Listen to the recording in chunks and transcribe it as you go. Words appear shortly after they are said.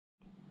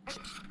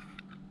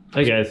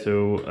Hi guys,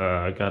 so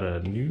I got a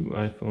new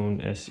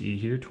iPhone SE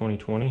here,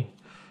 2020,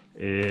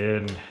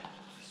 and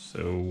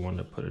so wanted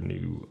to put a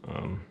new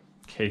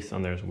case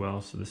on there as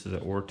well. So this is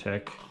an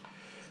Ortec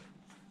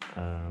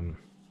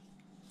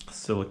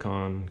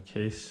silicone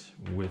case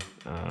with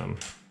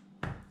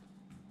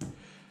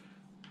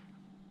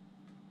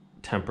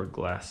tempered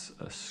glass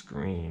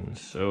screen.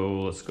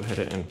 So let's go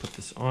ahead and put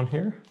this on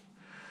here.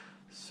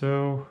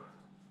 So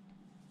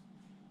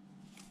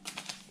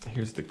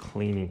here's the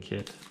cleaning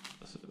kit.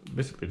 So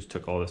basically just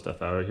took all this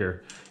stuff out of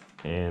here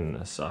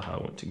and saw how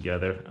it went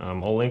together.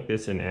 I'll link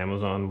this in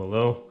Amazon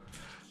below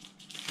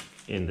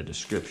in the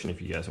description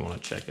if you guys want to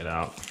check it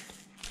out.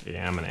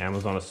 Yeah, I'm an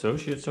Amazon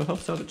associate, so it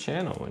helps out the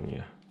channel when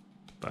you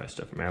buy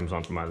stuff from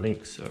Amazon for my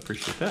links, so I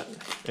appreciate that.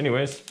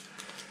 Anyways,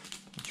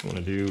 what you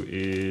want to do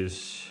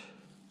is,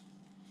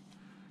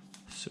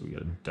 so we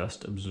got a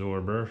dust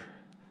absorber.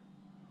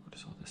 What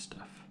is all this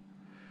stuff?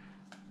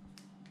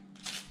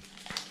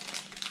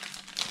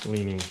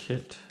 Cleaning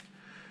kit.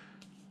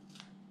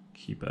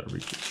 Keep out of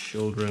reach of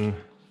children.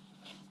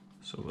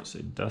 So let's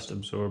say dust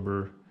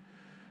absorber,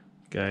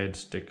 guide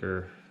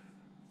sticker,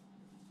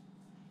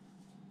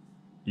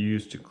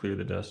 used to clear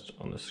the dust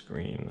on the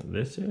screen.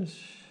 This is,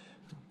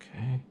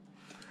 okay.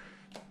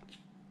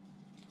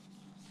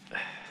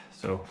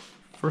 So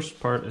first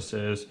part, it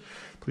says,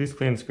 please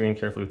clean the screen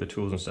carefully with the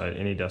tools inside.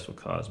 Any dust will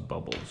cause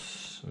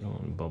bubbles. We don't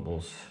want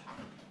bubbles.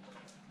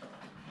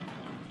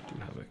 Do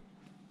have a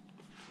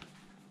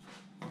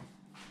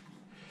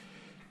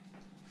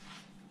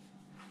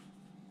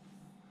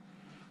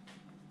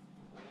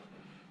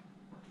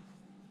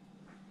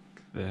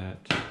that.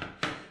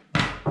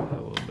 A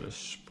little bit of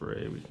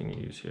spray we can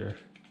use here.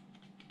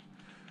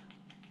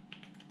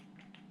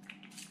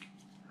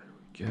 There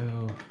we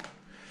go.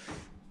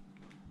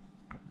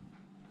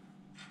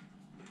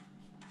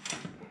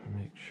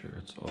 Make sure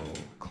it's all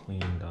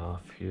cleaned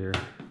off here.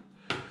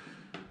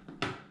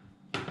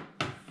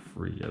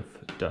 Free of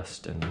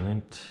dust and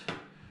lint.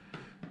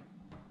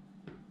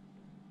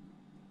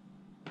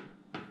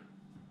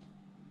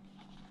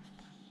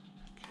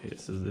 Okay, it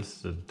says this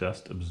is a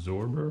dust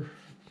absorber.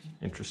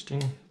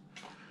 Interesting.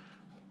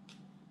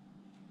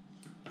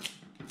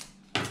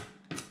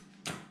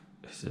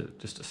 Is it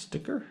just a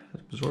sticker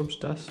that absorbs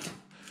dust?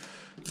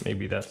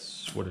 Maybe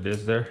that's what it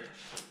is there.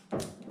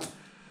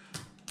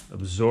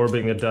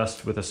 Absorbing the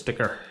dust with a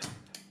sticker.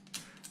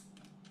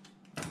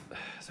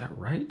 Is that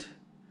right?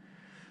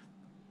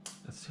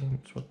 That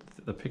seems what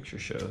the picture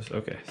shows.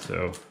 Okay,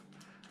 so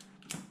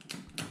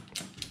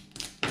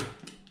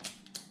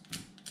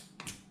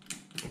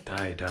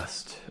dye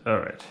dust. All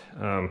right.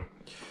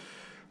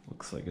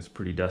 Looks like it's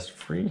pretty dust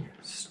free.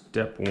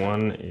 Step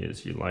one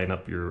is you line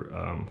up your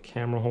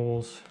camera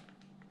holes.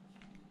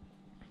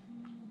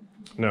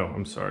 No,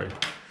 I'm sorry.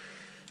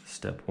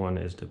 Step one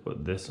is to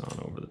put this on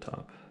over the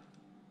top.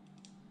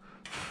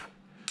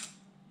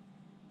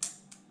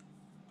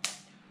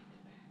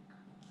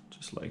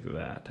 Just like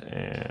that.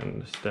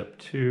 And step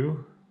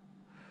two,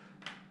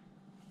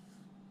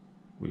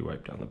 we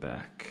wipe down the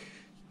back.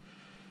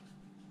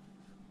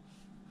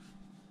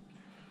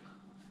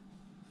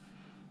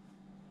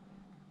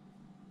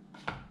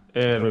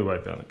 And we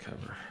wipe down the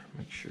cover.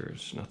 Make sure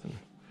there's nothing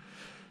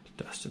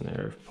dust in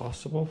there if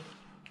possible.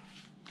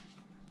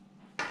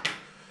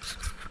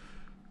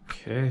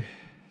 Okay,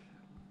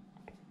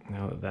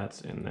 now that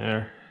that's in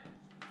there,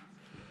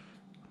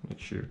 make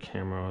sure your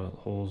camera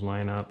holes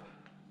line up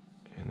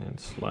and then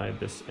slide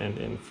this end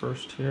in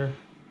first here.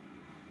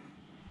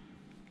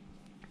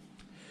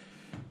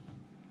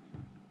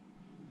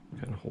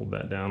 Kind of hold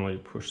that down while you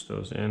push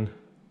those in.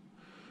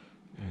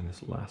 And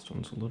this last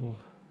one's a little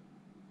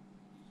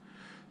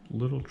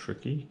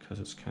tricky because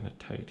it's kind of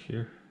tight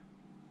here.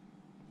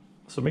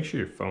 So make sure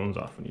your phone's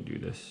off when you do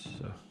this.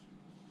 So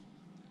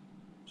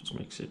just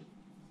makes it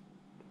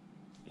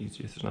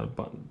easier. There's not a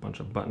bunch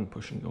of button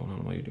pushing going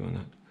on while you're doing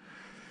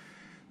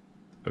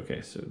that.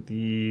 Okay, so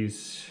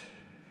these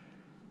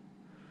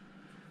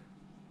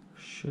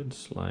should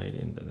slide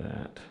into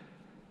that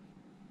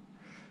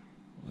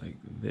like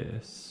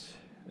this,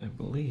 I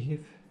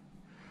believe.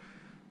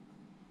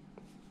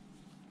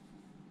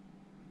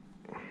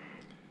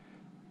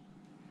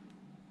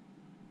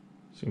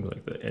 Seems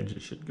like the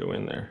edges should go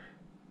in there.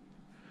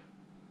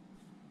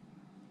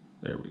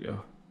 There we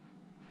go.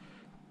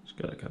 Just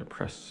gotta kind of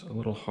press a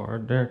little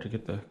hard there to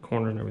get the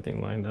corner and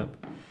everything lined up.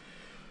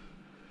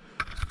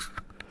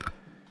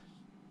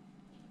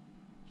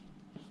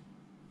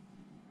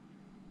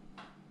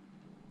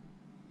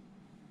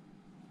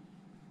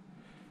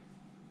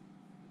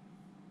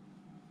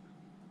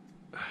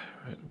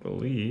 I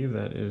believe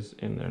that is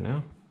in there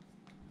now.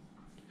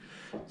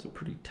 It's a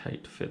pretty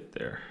tight fit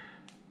there.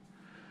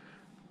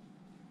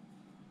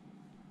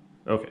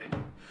 Okay,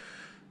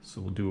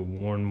 so we'll do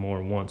one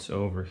more once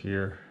over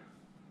here.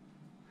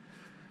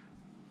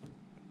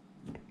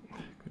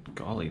 Good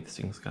golly, this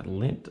thing's got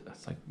lint.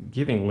 It's like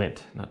giving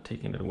lint, not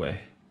taking it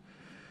away.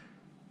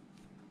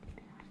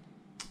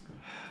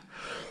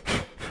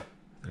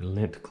 The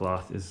lint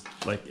cloth is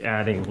like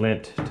adding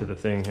lint to the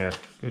thing here.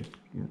 Good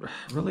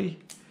Really?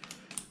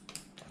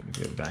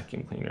 Maybe a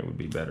vacuum cleaner would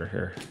be better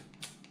here.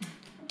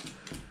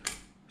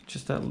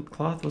 Just that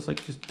cloth was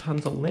like just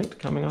tons of lint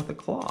coming off the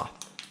cloth.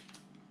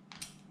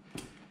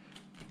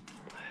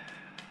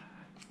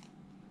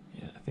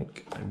 Yeah, I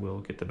think I will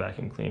get the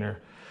vacuum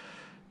cleaner.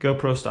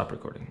 GoPro, stop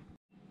recording.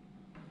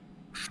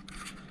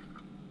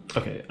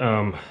 Okay,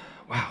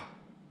 wow.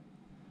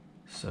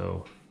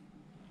 So,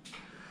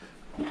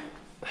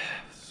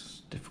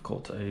 it's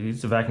difficult. I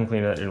used a vacuum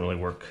cleaner, that didn't really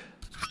work.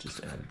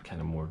 Just added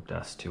kind of more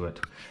dust to it.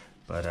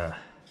 But, I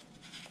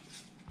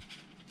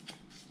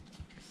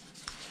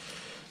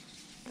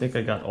think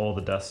I got all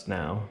the dust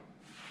now.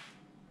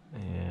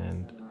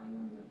 And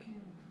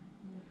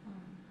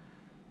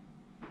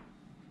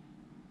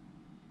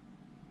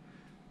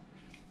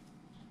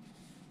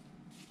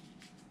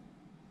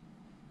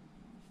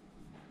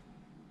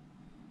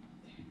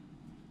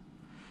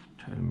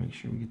try to make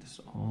sure we get this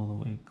all the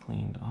way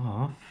cleaned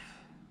off.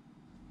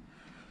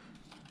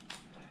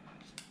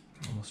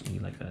 Almost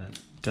need like a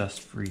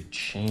dust-free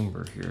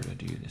chamber here to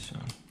do this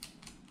on.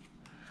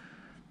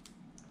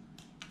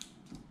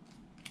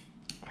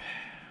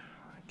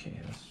 Okay,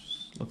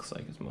 this looks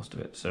like it's most of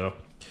it. So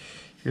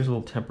here's a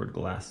little tempered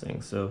glass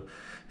thing. So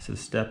this is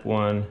step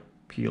 1,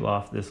 peel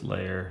off this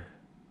layer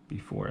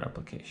before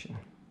application.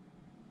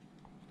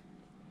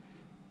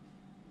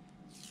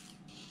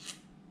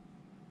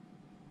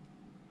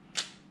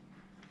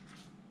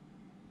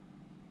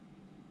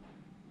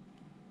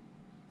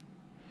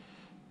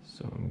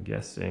 So I'm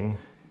guessing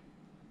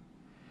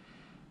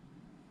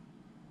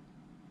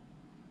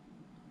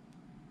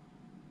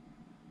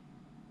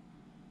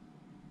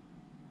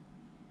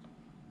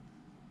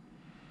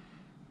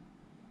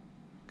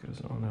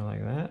goes on there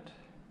like that.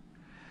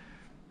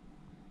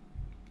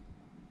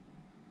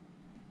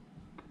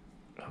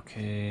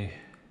 Okay.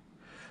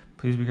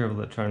 Please be careful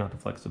to try not to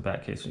flex the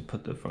back case when you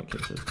put the front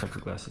case's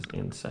tempered glasses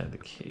inside the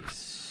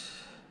case.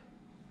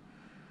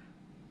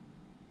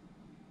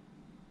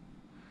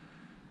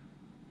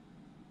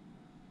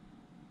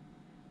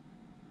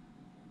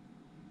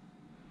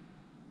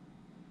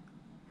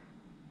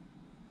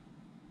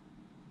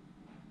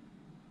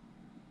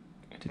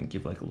 I didn't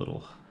give like a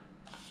little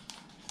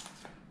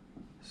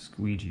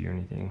squeegee or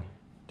anything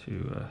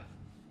to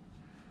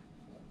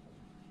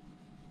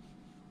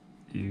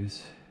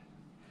use.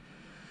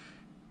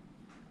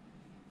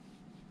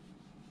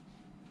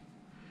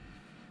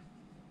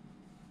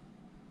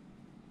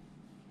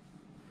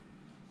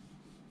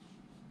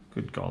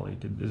 Good golly,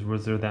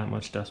 was there that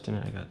much dust in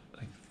it? I got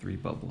like 3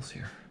 bubbles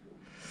here.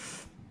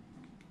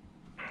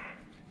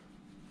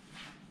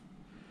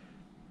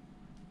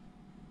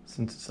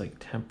 Since it's like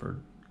tempered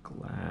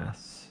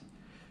glass,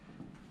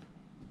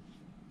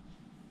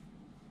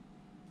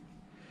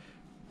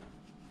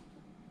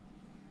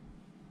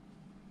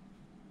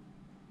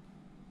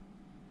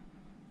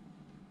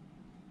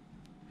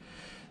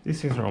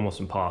 these things are almost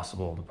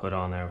impossible to put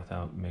on there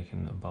without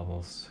making the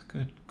bubbles.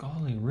 Good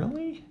golly,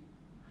 really?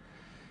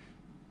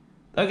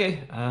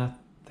 Okay,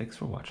 thanks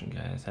for watching,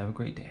 guys. Have a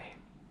great day.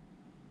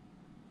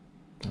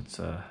 Let's,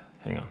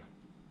 hang on.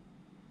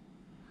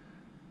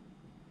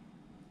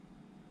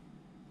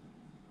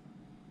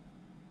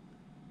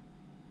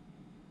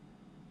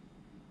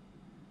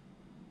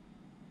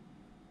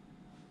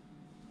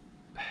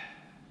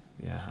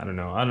 Yeah, I don't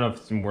know. I don't know if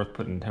it's worth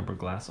putting tempered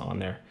glass on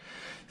there.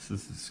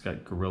 This has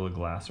got Gorilla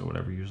Glass or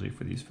whatever usually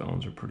for these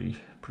phones are pretty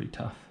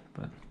tough.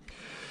 But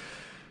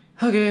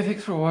okay,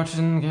 thanks for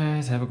watching,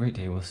 guys. Have a great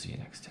day. We'll see you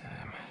next time.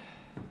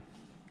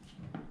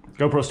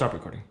 GoPro, stop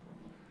recording.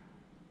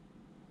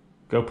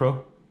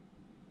 GoPro,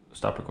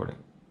 stop recording.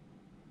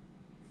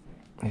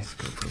 Is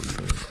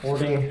GoPro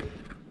recording?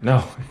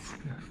 No.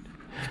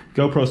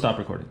 GoPro, stop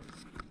recording.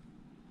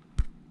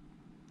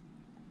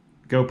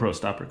 GoPro,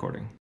 stop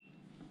recording.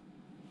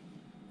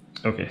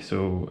 Okay,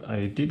 so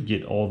I did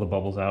get all the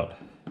bubbles out,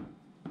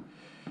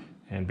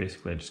 and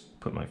basically I just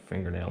put my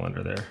fingernail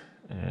under there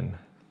and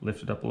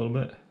lift it up a little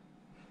bit.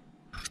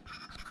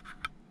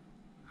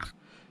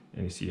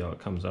 And you see how it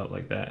comes out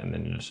like that, and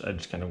then I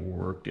just kind of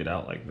worked it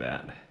out like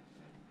that.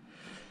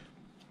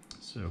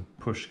 So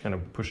kind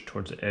of push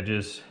towards the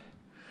edges,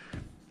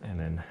 and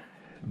then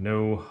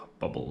no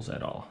bubbles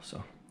at all.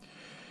 So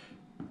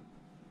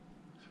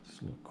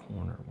this little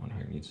corner one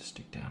here needs to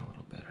stick down a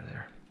little better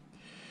there.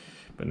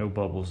 But no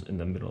bubbles in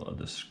the middle of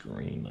the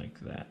screen like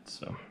that.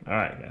 So, all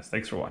right, guys,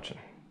 thanks for watching.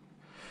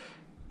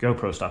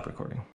 GoPro, stop recording.